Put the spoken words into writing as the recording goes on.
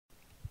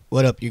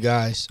What up, you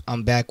guys?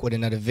 I'm back with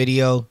another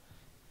video,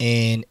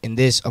 and in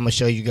this I'm gonna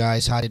show you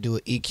guys how to do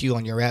an EQ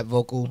on your rap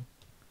vocal.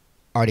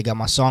 Already got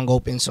my song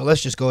open, so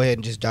let's just go ahead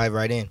and just dive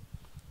right in.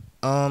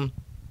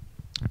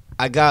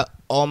 I got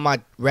all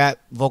my rap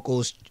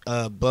vocals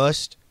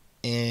bust,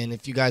 and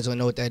if you guys don't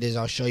know what that is,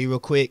 I'll show you real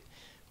quick.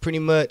 Pretty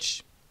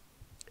much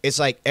it's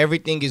like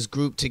everything is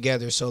grouped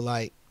together, so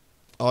like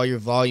all your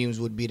volumes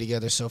would be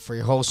together. So for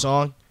your whole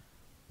song,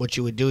 what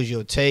you would do is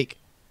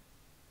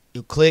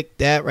you click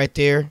that right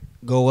there,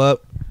 go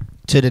up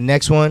to the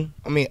next one.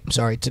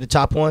 To the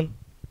top one.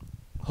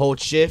 Hold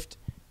shift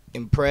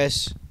and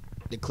press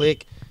the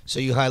click.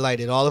 So you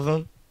highlighted all of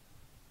them.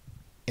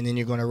 And then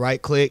you're going to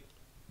right click.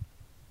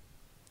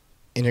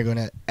 And you're going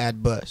to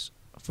add bus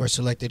for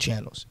selected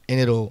channels.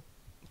 And it'll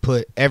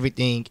put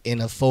everything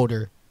in a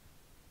folder.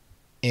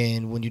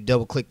 And when you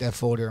double click that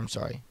folder,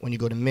 when you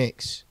go to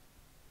mix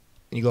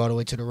and you go all the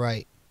way to the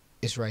right,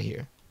 it's right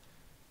here.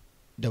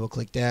 Double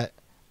click that.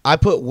 I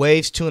put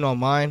Waves Tune on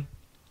mine,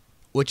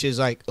 which is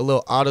like a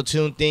little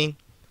auto-tune thing,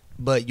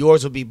 but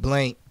yours will be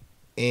blank,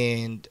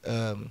 and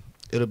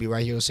it'll be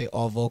right here. It'll say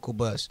all vocal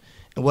bus.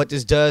 And what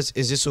this does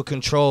is this will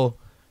control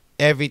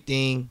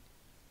everything.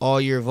 All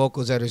your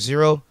vocals that are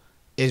 0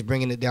 is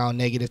bringing it down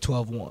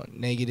 -12.1,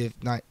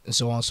 -9, and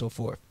so on and so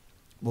forth.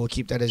 We'll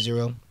keep that at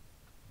 0.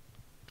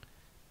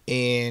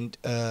 And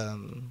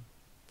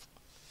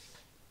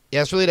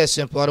yeah, it's really that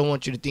simple. I don't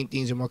want you to think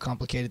things are more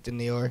complicated than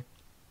they are.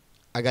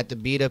 I got the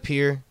beat up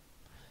here.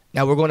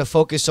 Now we're going to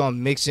focus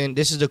on mixing.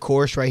 This is the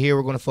chorus right here.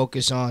 We're going to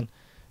focus on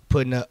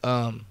putting a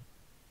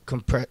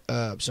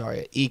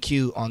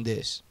EQ on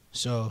this.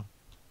 So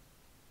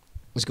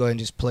let's go ahead and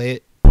just play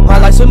it. My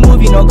life's a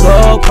movie, no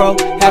GoPro.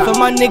 Half of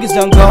my niggas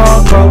done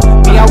gone, bro.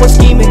 Me, I was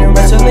scheming and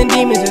wrestling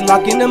demons and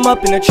locking them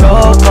up in a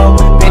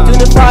chokehold. Been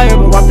through the fire,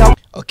 but walked out.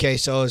 Okay,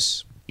 so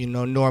it's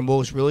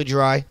normal. It's really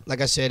dry.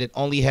 Like I said, it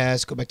only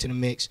has, go back to the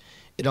mix.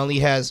 It only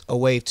has a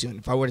wave tune.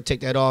 If I were to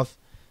take that off,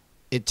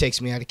 it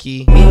takes me out of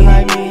key.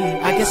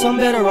 I guess I'm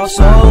better off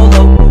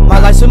solo. My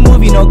life's a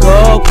movie, no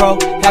GoPro.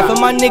 Half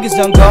of my niggas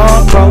done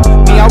gone,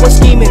 bro. Me, I was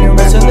scheming and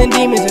wrestling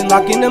demons and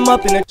locking them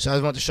up in a. So I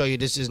just want to show you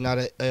this is not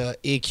a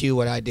EQ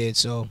what I did,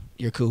 so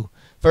you're cool.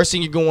 First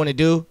thing you're going to want to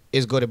do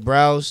is go to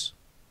Browse.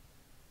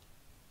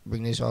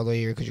 Bring this all the way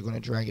here because you're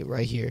going to drag it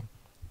right here.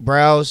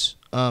 Browse.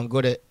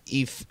 Go to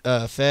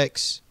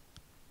Effects.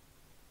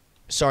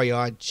 Sorry, y'all.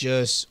 I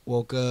just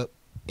woke up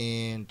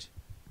and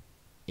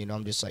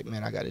I'm just like,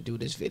 man, I got to do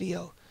this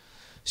video.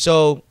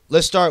 So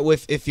let's start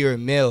with if you're a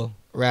male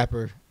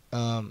rapper.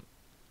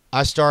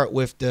 I start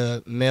with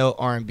the male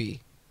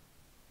R&B.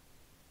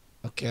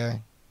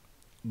 Okay.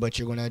 But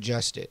you're going to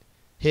adjust it.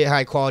 Hit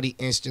high quality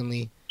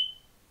instantly.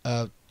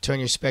 Turn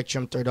your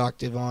spectrum 3rd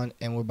octave on,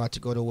 and we're about to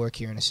go to work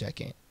here in a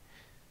second.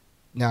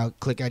 Now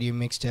click out of your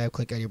mix tab,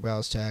 click out your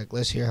browse tag.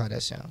 Let's hear how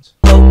that sounds.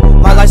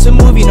 My life's a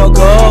movie, no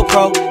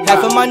GoPro.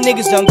 Half of my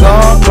niggas done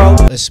gone,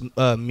 bro. Let's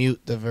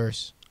mute the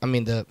verse.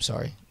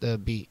 The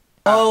beat.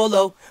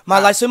 Solo. My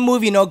life's a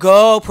movie, no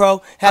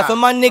GoPro. Half of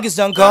my niggas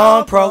done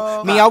gone,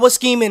 pro. Me, I was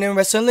scheming and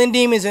wrestling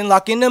demons and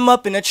locking them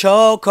up in a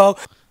chokehold.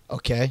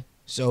 Okay,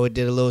 so it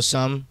did a little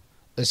something.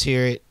 Let's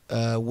hear it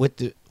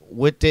with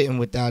it and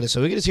without it.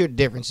 So we can just hear the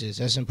differences.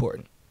 That's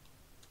important.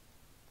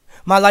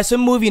 My life's a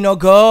movie, no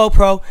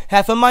GoPro.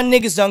 Half of my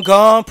niggas done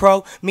gone,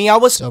 pro. Me, I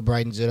was so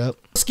brightens it up.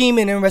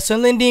 Scheming and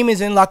wrestling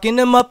demons and locking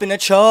them up in a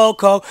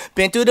chokehold.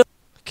 Been through the.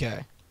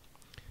 Okay,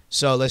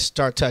 so let's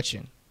start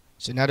touching.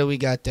 So now that we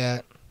got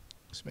that,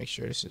 let's make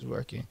sure this is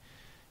working.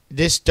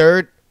 This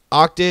 3rd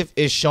octave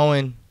is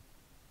showing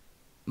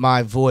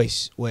my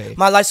voice wave.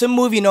 My life's a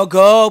movie, no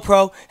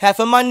GoPro. Half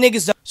of my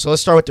niggas done. So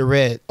let's start with the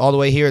red. All the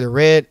way here, the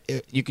red,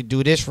 you could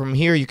do this from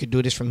here. You could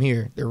do this from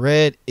here. The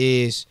red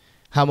is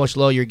how much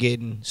low you're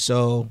getting.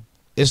 So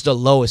it's the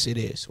lowest it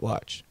is.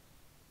 Watch.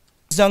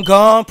 Done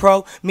gone,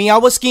 pro. Me, I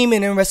was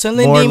scheming and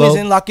wrestling More demons low.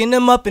 and locking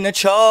them up in a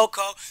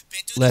chokehold. Been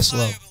through Less the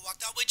fire, low. but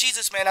walked out with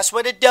Jesus, man. I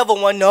swear the devil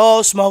want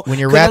no smoke. When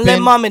you're Couldn't let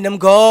rapping, mom and them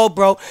go,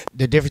 bro.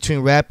 The difference between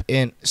rap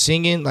and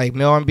singing, like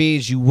male R&B,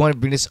 is you want to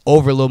bring this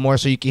over a little more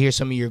so you can hear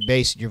some of your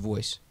bass in your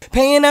voice.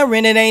 Paying that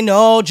rent, it ain't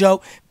no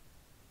joke.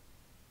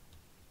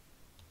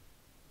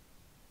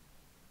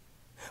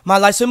 My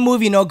life's a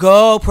movie, no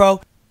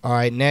GoPro. All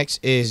right, next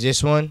is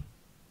this one,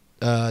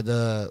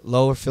 the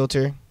lower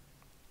filter.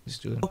 Let's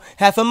do it.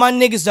 Half of my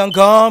niggas done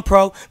gone,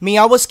 pro. Me,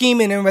 I was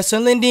scheming and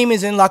wrestling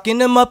demons and locking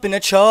them up in a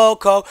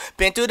chokehold.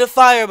 Been through the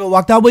fire, but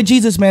walked out with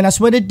Jesus, man. I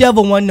swear the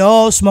devil want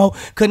no smoke.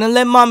 Couldn't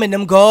let mom and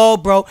them go,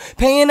 bro.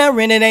 Paying that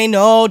rent, it ain't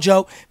no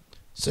joke.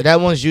 So that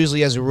one's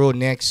usually as a rule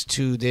next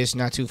to this,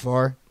 not too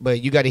far.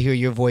 But you got to hear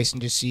your voice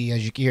and just see,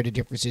 as you can hear the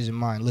differences in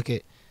mine. Look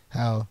at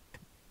how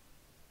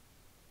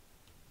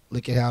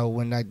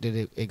when I did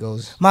it, it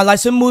goes. My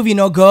life's a movie,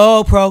 no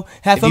GoPro.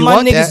 Half If of you my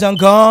want niggas that- done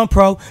gone,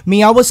 pro.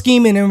 Me, I was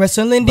scheming and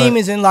wrestling But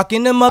demons and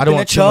locking them up I don't in a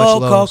want too much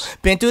chokehold. lows.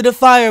 Been through the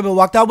fire, but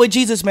walked out with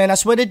Jesus, man. I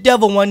swear the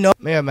devil want no.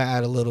 Maybe I might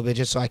add a little bit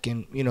just so I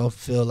can,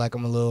 feel like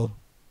I'm a little,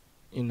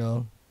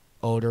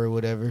 older or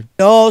whatever.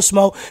 No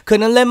smoke.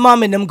 Couldn't let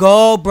mom and them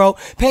go, bro.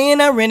 Paying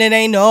that rent, it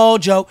ain't no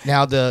joke.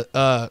 Now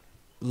the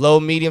low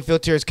medium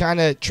filter is kind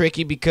of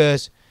tricky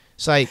because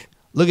it's like,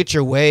 look at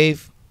your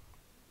wave.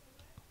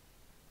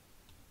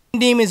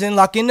 Demons and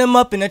locking them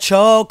up in a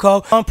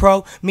chokehold. I'm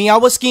pro. Me, I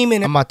was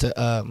scheming. I'm about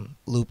to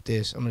loop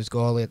this. I'm gonna just go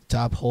all the way at the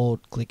top,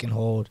 hold, click and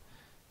hold,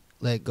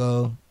 let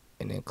go,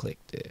 and then click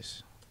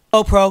this.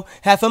 Pro.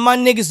 Half of my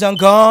niggas done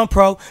gone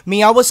pro.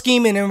 Me, I was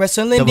scheming and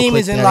wrestling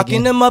demons and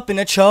locking them up in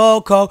a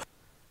chokehold.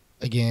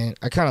 Again,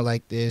 I kind of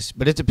like this,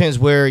 but it depends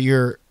where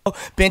you're.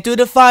 Been through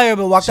the fire,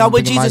 but walked out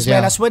with Jesus,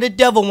 man. I swear the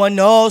devil want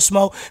no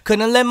smoke.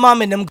 Couldn't let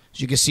mom and them.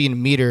 As you can see in the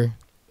meter,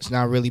 it's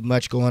not really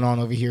much going on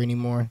over here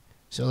anymore.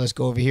 So let's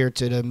go over here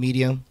to the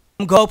medium.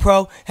 Go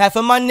pro. Half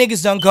of my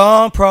niggas done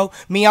gone pro.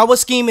 Me, I was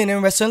scheming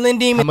and wrestling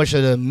demons. How much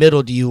of the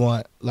middle do you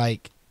want?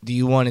 Like, do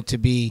you want it to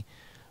be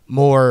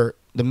more,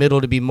 the middle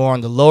to be more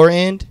on the lower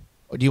end?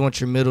 Or do you want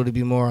your middle to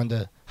be more on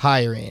the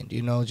higher end?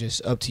 You know,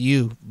 just up to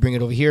you. Bring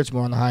it over here, it's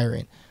more on the higher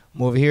end.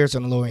 More over here, it's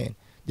on the lower end.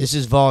 This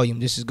is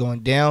volume. This is going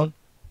down.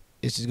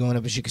 This is going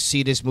up. As you can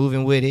see this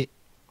moving with it.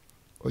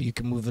 Or you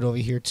can move it over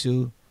here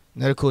too.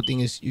 Another cool thing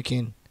is you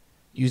can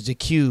use the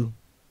Q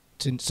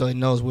so it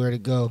knows where to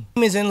go.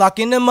 And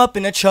locking them up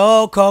in a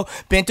chokehold.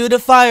 Been through the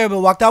fire, but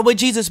walked out with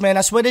Jesus, man.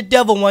 I swear the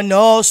devil want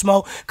no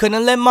smoke.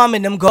 Couldn't let mom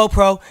and them go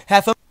pro.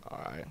 Half of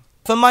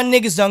my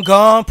niggas done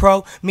gone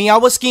pro. Me, I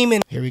was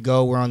scheming. Here we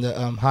go. We're on the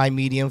high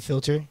medium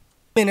filter.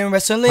 And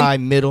wrestling high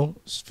middle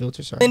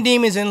filter. Sorry. And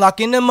demons and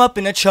locking them up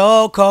in a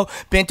chokehold.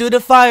 Been through the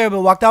fire,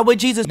 but walked out with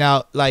Jesus.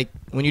 Now, like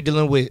when you're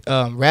dealing with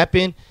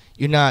rapping,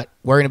 you're not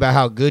worrying about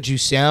how good you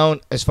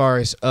sound as far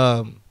as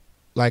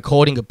like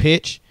holding a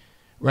pitch.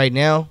 Right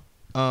now,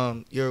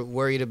 you're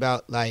worried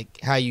about like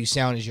how you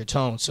sound as your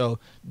tone. So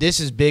this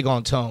is big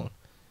on tone.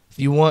 If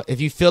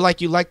you feel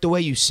like you like the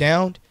way you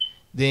sound,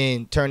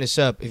 then turn this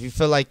up. If you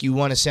feel like you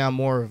want to sound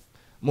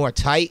more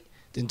tight,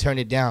 then turn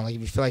it down. Like if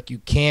you feel like you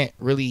can't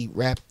really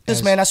rap.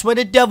 This man, I swear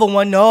the devil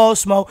want no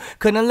smoke.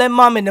 Couldn't let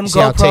mom and them see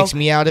go how it pro. Takes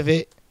me out of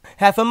it.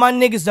 Half of my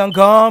niggas done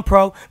gone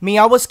pro. Me,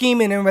 I was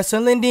scheming and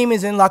wrestling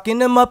demons and locking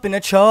them up in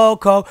a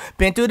chokehold.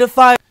 Been through the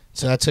fire.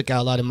 So that took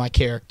out a lot of my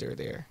character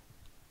there,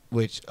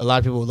 which a lot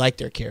of people like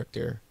their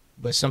character,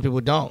 but some people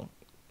don't.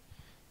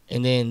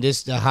 And then this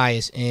is the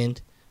highest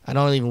end. I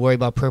don't even worry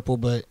about purple,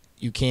 but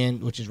you can,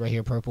 which is right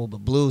here, purple. But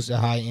blue's the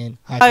high end.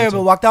 Fire,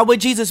 but walked out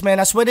with Jesus, man.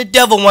 I swear the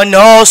devil want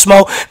no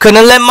smoke.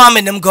 Couldn't let mom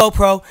and them go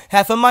pro.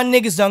 Half of my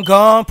niggas done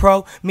gone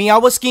pro. Me, I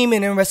was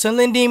scheming and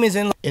wrestling demons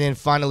and then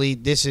finally,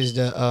 this is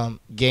the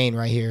gain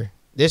right here.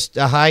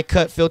 The high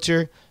cut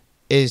filter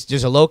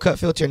there's a low cut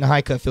filter and a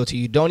high cut filter.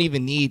 You don't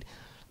even need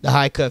the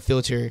high cut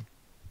filter,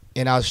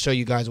 and I'll show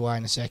you guys why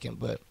in a second.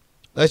 But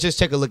let's just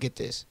take a look at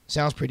this.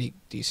 Sounds pretty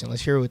decent.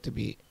 Let's hear it with the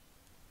beat.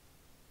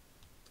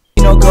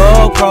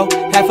 Go pro.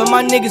 Half of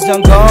my niggas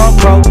done gone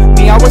pro.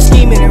 Me, I was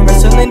scheming and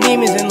wrestling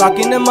demons and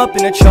locking them up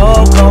in a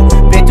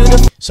chokehold. Been through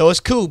the. So it's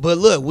cool, but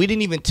look, we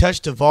didn't even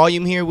touch the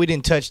volume here. We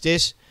didn't touch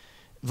this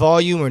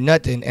volume or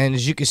nothing. And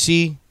as you can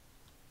see,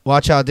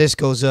 watch how this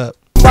goes up.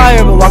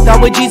 Fire, but walked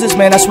out with Jesus,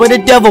 man. I swear the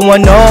devil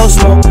want no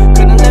smoke.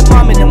 Couldn't let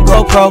mom and them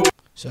go pro.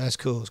 So that's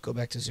cool. Let's go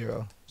back to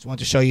 0. Just want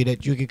to show you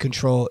that you can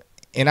control.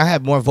 And I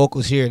have more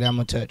vocals here that I'm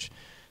gonna touch.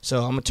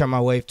 So I'm gonna turn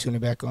my wave tuner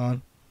back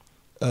on.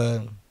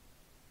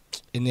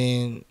 And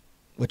then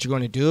what you're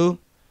going to do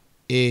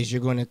is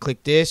you're going to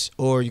click this,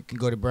 or you can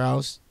go to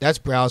browse. That's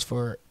browse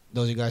for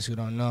those of you guys who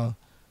don't know.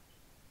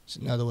 It's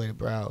another way to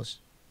browse.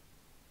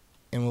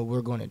 And what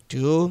we're going to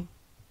do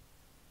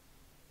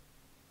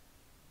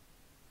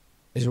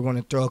is we're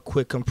going to throw a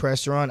quick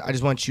compressor on. I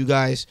just want you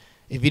guys,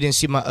 if you didn't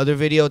see my other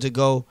video, to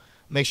go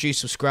make sure you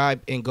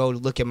subscribe and go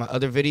look at my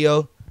other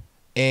video.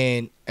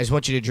 And I just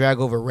want you to drag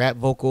over rap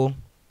vocal.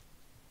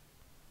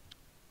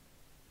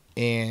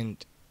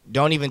 And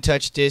don't even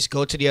touch this.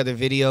 Go to the other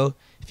video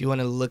if you want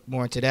to look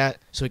more into that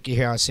so you can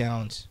hear how it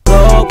sounds.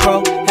 Go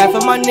pro. Half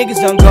of my niggas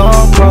done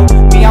gone pro.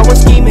 Me, I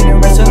was scheming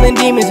and wrestling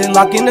demons and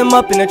locking them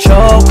up in a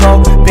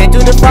chokehold. Been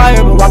through the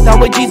fire, but walked out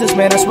with Jesus,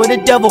 man. I swear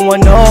the devil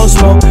want no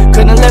smoke.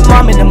 Couldn't let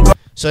mom and them go.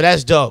 So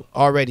that's dope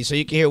already. So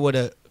you can hear what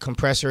a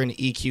compressor and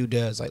EQ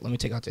does. Like, let me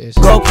take out this.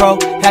 Go pro.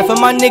 Half of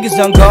my niggas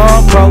done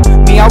gone pro.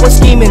 Me, I was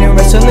scheming and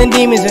wrestling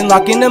demons and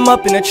locking them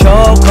up in a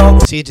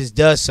chokehold. See, it just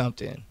does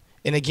something.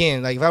 And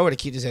again, like if I were to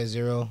keep this at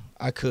 0,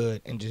 I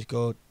could and just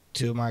go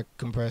to my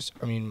my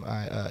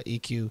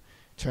EQ,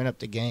 turn up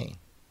the gain.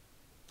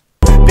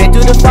 Been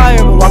through the fire,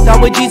 but walked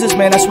out with Jesus,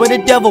 man. I swear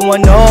the devil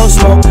want no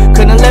smoke.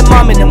 Couldn't let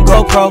mom and them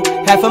go pro.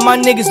 Half of my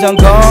niggas done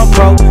gone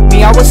pro.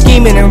 Me, I was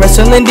scheming and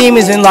wrestling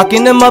demons and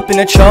locking them up in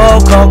a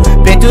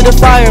chokehold. Been through the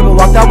fire, but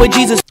walked out with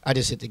Jesus. I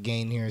just hit the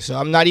gain here, so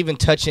I'm not even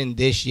touching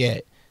this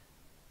yet.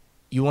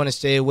 You want to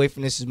stay away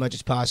from this as much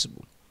as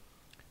possible.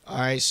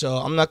 Alright, so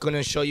I'm not going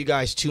to show you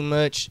guys too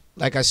much.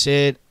 Like I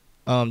said,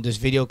 this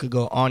video could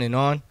go on and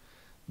on.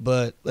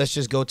 But let's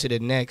just go to the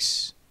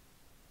next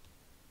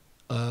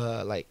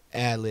like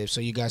ad-lib so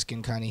you guys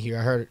can kind of hear.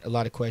 I heard a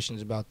lot of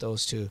questions about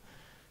those too.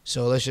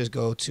 So let's just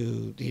go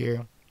to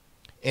here.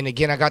 And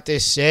again, I got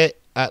this set.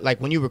 Like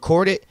when you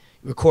record it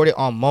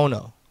on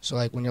mono. So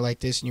like when you're like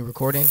this and you're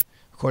recording,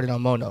 record it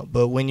on mono.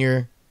 But when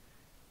you're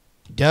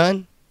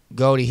done,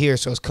 go to here.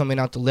 So it's coming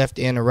out the left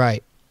and the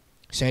right.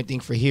 Same thing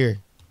for here.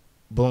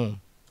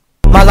 Boom.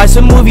 My life's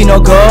a movie, no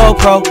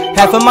GoPro.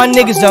 Half of my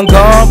niggas done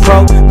gone,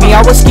 bro. Me,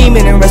 I was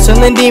scheming and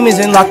wrestling demons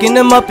and locking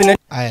them up in a...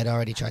 I had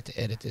already tried to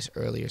edit this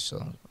earlier,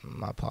 so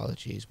my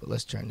apologies. But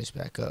let's turn this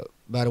back up.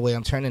 By the way,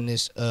 I'm turning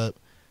this up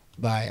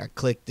by I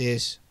click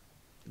this,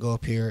 go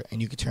up here,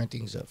 and you can turn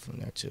things up from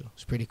there too.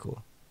 It's pretty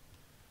cool.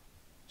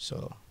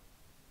 So,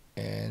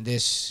 and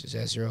this is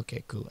at 0.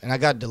 Okay, cool. And I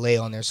got delay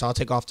on there, so I'll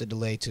take off the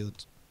delay too.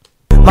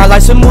 My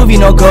life's a movie,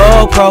 no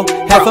GoPro.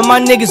 Half of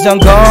my niggas done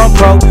gone,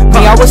 bro.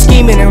 Me, I was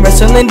scheming and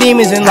wrestling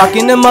demons and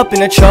locking them up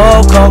in a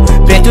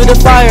chokehold. Been through the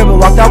fire, but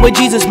walked out with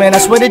Jesus, man. I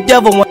swear the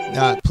devil went.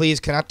 Nah, please,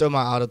 can I throw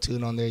my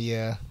auto-tune on there?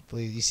 Yeah,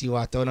 please. You see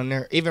why I throw it on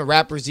there? Even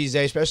rappers these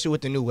days, especially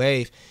with the new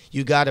wave,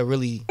 you gotta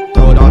really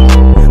throw it on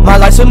there. My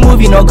life's a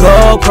movie, no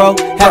GoPro.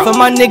 Half of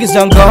my niggas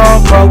done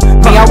gone, bro.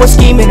 Me, I was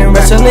scheming and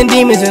wrestling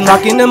demons and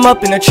locking them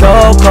up in a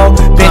chokehold.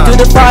 Been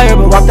through the fire,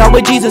 but walked out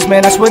with Jesus,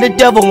 man. I swear the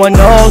devil want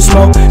no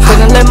smoke.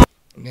 Couldn't let my...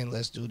 And then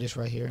let's do this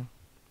right here.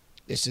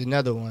 This is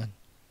another one.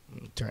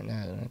 Turn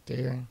that right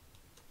there.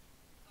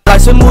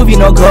 Life's a movie,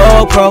 no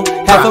GoPro.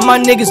 Half of my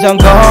niggas done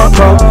gone,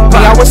 bro.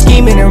 Me, I was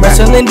scheming and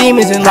wrestling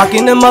demons and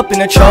locking them up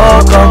in a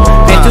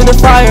chokehold. Been through the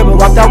fire, but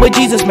walked out with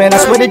Jesus, man. I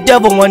swear the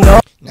devil want no.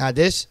 Now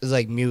this is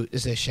like mute.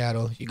 This is a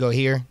shadow. You go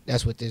here.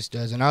 That's what this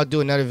does. And I'll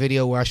do another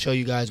video where I show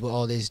you guys what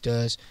all this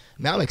does.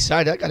 Man, I'm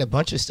excited. I got a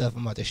bunch of stuff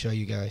I'm about to show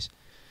you guys.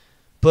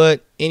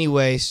 But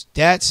anyways,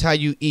 that's how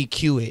you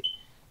EQ it.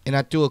 And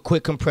I threw a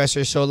quick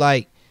compressor. So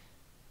like,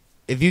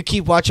 if you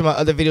keep watching my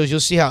other videos, you'll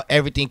see how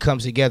everything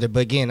comes together.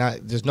 But again,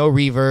 there's no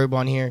reverb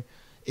on here.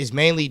 It's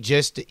mainly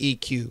just the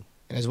EQ. And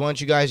I just want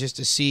you guys just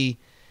to see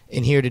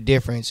and hear the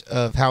difference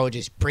of how it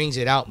just brings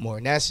it out more.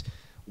 And that's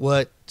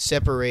what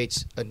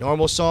separates a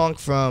normal song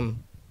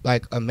from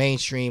like a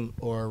mainstream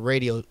or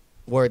radio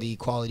worthy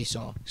quality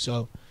song.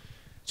 So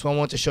that's what I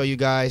want to show you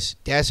guys.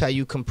 That's how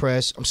you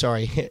compress. I'm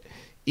sorry,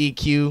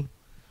 EQ.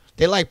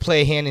 They like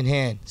play hand in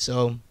hand.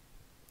 So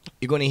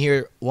you're going to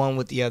hear one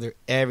with the other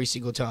every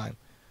single time.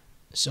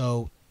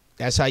 So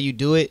that's how you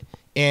do it.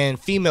 And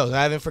females,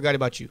 I haven't forgot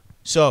about you.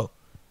 So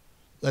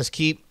let's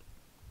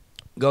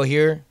go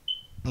here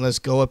and let's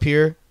go up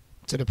here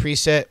to the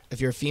preset.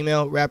 If you're a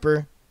female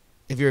rapper,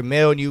 if you're a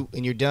male and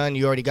you're done,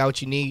 you already got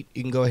what you need,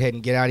 you can go ahead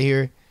and get out of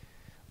here,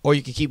 or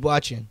you can keep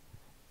watching.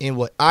 And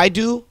what I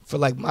do for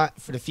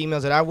for the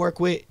females that I work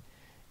with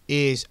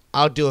is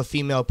I'll do a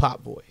female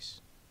pop voice.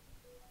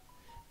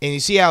 And you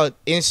see how it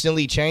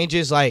instantly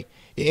changes? Like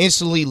it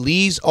instantly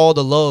leaves all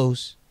the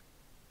lows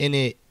and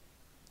it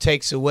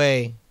takes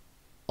away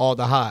all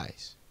the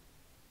highs.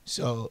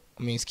 So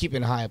I mean, it's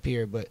keeping high up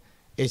here, but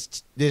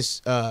it's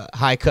this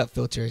high cut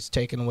filter is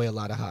taking away a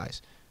lot of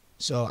highs.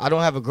 So I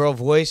don't have a girl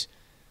voice,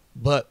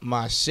 but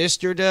my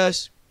sister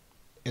does.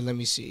 And let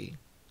me see,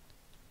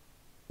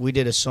 we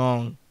did a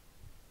song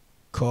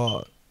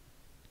called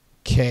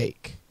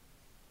Cake.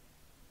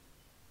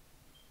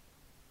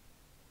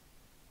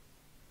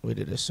 We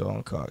did a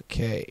song called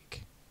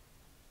Cake.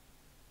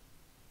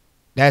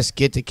 That's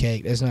Get the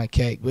Cake. That's not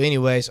Cake. But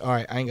anyways, all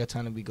right, I ain't got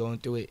time to be going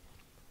through it.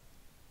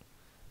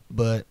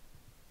 But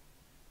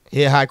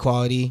hit high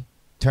quality.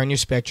 Turn your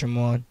spectrum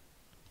on.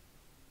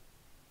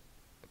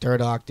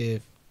 3rd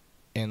octave.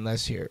 And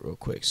let's hear it real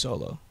quick.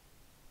 Solo.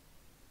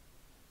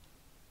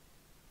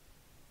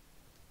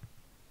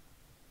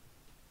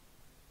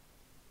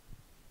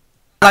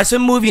 Life's a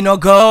movie, no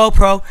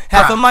GoPro.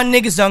 Half of my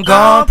niggas done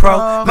gone,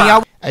 bro.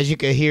 Me, as you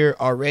can hear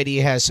already,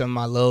 it has some of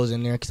my lows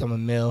in there because I'm a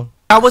male.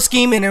 I was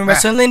scheming and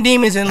wrestling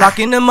demons and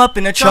locking them up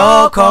in a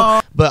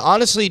chokehold. But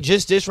honestly,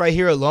 just this right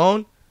here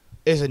alone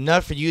is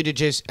enough for you to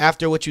just,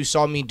 after what you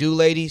saw me do,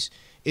 ladies,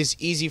 it's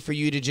easy for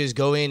you to just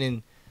go in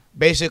and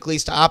basically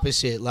it's the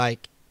opposite.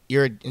 Like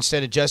you're,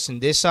 instead of adjusting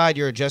this side,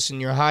 you're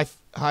adjusting your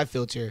high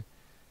filter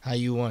how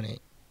you want it.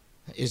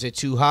 Is it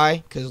too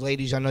high? Because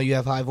ladies, I know you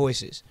have high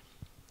voices.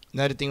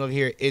 Another thing over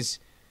here is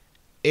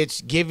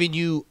it's giving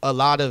you a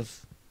lot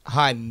of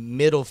high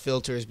middle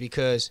filters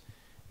because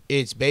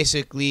it's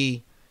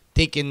basically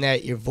thinking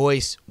that your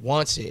voice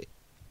wants it.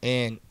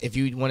 And if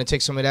you want to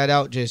take some of that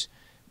out, just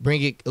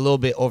bring it a little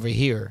bit over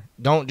here.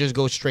 Don't just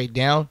go straight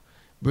down.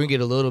 Bring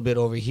it a little bit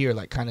over here,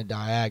 like kind of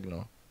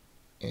diagonal.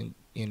 And,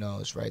 you know,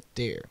 it's right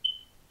there.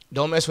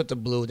 Don't mess with the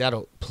blue.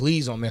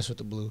 Please don't mess with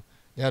the blue.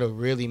 That'll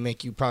really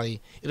make you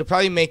it'll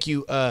probably make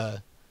you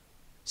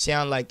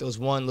sound like those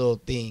one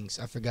little things.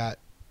 I forgot.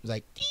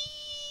 Like,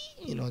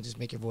 you know, just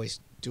make your voice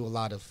do a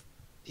lot of,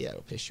 yeah,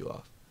 it'll piss you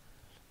off.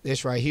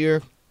 This right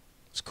here,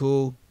 it's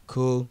cool.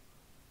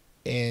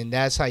 And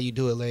that's how you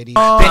do it, ladies.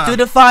 Been through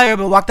the fire,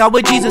 but walked out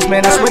with Jesus,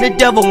 man. I swear the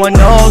devil want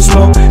no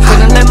smoke.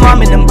 Couldn't let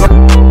mom and them go.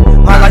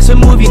 My life's a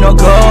movie, no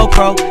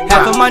GoPro.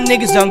 Half of my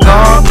niggas done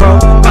gone, bro.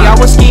 Me, I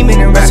was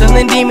scheming and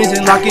wrestling demons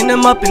and locking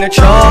them up in a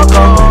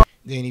chokehold.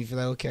 Then you feel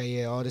like, okay,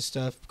 yeah, all this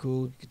stuff,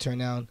 cool. You can turn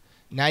down.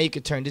 Now you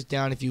can turn this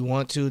down if you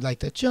want to, like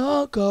the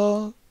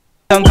chokehold.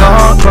 Done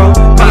gone, bro.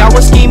 Me, I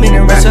was scheming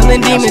and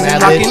wrestling demons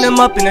and locking them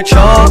up in a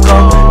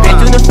chokehold. Been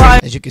through the fire.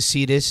 As you can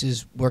see, this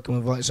is working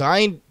with volume. So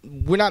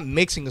we're not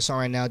mixing the song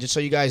right now, just so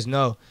you guys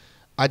know.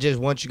 I just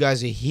want you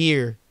guys to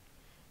hear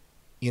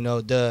you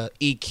know, the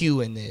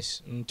EQ in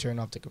this. Let me turn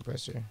off the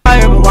compressor.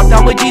 Fire, but walked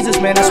out with Jesus,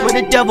 man. I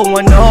swear the devil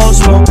want no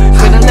smoke.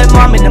 Couldn't let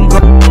mom and them go.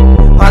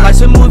 My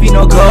life's a movie,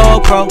 no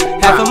GoPro.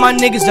 Half of my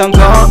niggas done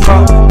gone,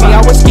 bro. Me,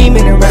 I was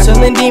scheming and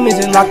wrestling demons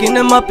and locking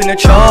them up in a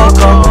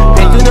chokehold.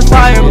 Been through the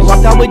fire, but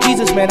walked out with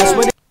Jesus, man. I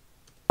swear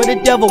the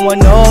devil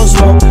want no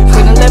smoke.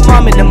 Couldn't let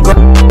mom and them go.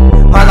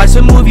 My life's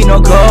a movie,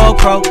 no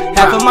GoPro.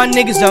 Half of my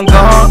niggas done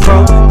gone,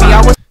 bro. Me,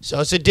 I was. So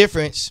it's a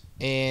difference,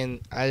 and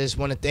I just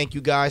want to thank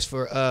you guys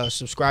for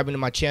subscribing to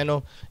my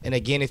channel. And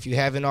again, if you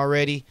haven't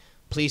already,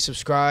 please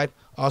subscribe.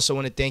 Also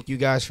want to thank you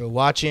guys for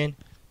watching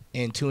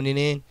and tuning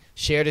in.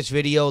 Share this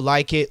video,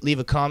 like it, leave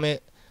a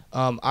comment.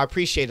 I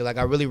appreciate it. Like,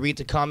 I really read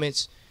the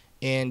comments,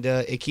 and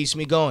it keeps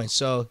me going.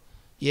 So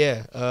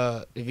yeah,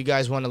 if you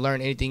guys want to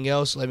learn anything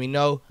else, let me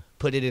know.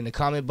 Put it in the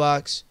comment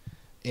box.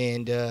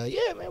 And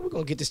yeah, man, we're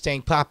gonna get this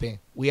thing popping.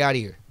 We out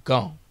of here.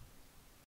 Gone.